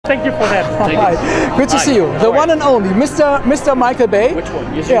thank you for that. Hi. Good to see you. The one and only Mr. Michael Bay. Which one?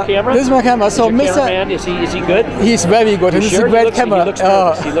 Is your camera? This is my camera. So Mr. Cameraman, is he good? He's very good. He's sure? a great camera. He looks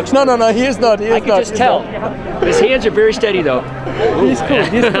nervous. He looks nervous. No, he is not. I can just tell. His hands are very steady though. He's cool.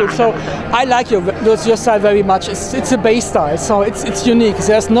 He's cool. So I like your style very much. It's a Bay style, so it's unique.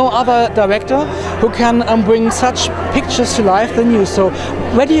 There's no other director who can bring such pictures to life than you. So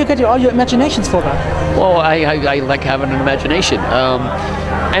where do you get all your imaginations for that? Well, I like having an imagination,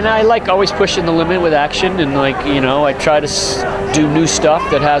 and I like always pushing the limit with action, and like, you know, I try to do new stuff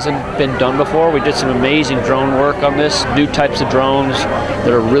that hasn't been done before. We did some amazing drone work on this, new types of drones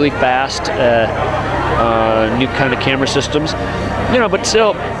that are really fast, new kind of camera systems, you know, but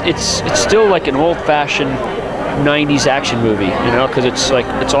still, it's still like an old-fashioned 90s action movie, you know, because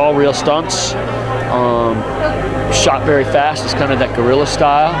it's all real stunts. Shot very fast. It's kind of that guerrilla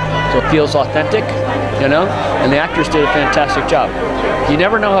style, so it feels authentic, you know, and the actors did a fantastic job. You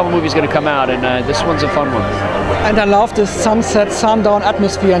never know how a movie's going to come out, and this one's a fun one. And I love the sunset, sundown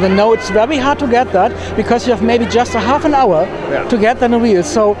atmosphere, and I know it's very hard to get that because you have maybe just a half an hour to get that in real.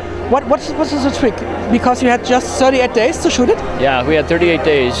 So what's the trick? Because you had just 38 days to shoot it? Yeah, we had 38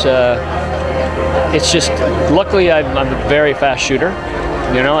 days. It's just, luckily I'm a very fast shooter.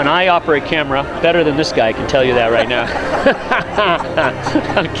 You know, and I operate camera better than this guy, I can tell you that right now.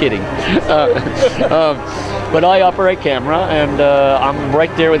 I'm kidding. But I operate camera, and I'm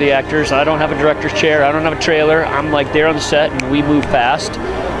right there with the actors. I don't have a director's chair, I don't have a trailer. I'm like there on the set, and we move fast,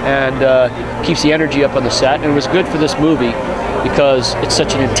 and keeps the energy up on the set. And it was good for this movie because it's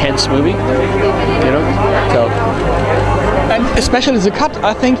such an intense movie, you know. So. And especially the cut,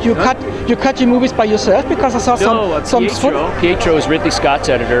 I think you cut your movies by yourself, because I saw some Pietro is Ridley Scott's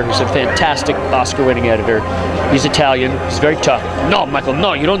editor, who's a fantastic Oscar-winning editor. He's Italian. He's very tough. No, Michael,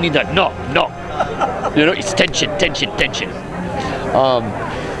 no, you don't need that. No. You know, it's tension.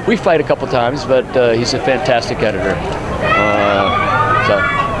 We fight a couple times, but he's a fantastic editor.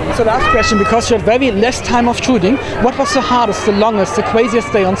 So last question, because you had very less time of shooting, what was the hardest, the longest, the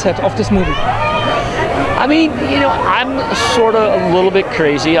craziest day on set of this movie? I mean, you know, I'm sort of a little bit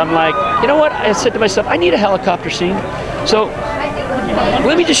crazy. I'm like, you know what? I said to myself, I need a helicopter scene. So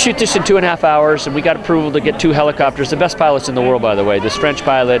let me just shoot this in 2.5 hours, and we got approval to get 2 helicopters. The best pilots in the world, by the way. This French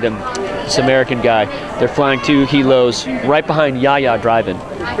pilot and this American guy. They're flying 2 helos right behind Yaya driving.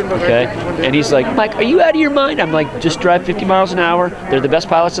 Okay? And he's like, Mike, are you out of your mind? I'm like, just drive 50 miles an hour. They're the best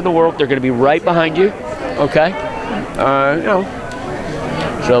pilots in the world. They're going to be right behind you. Okay? You know.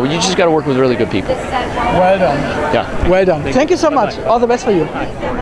 So you just got to work with really good people. Well done. Yeah. Well done. Thank you so much. All the best for you.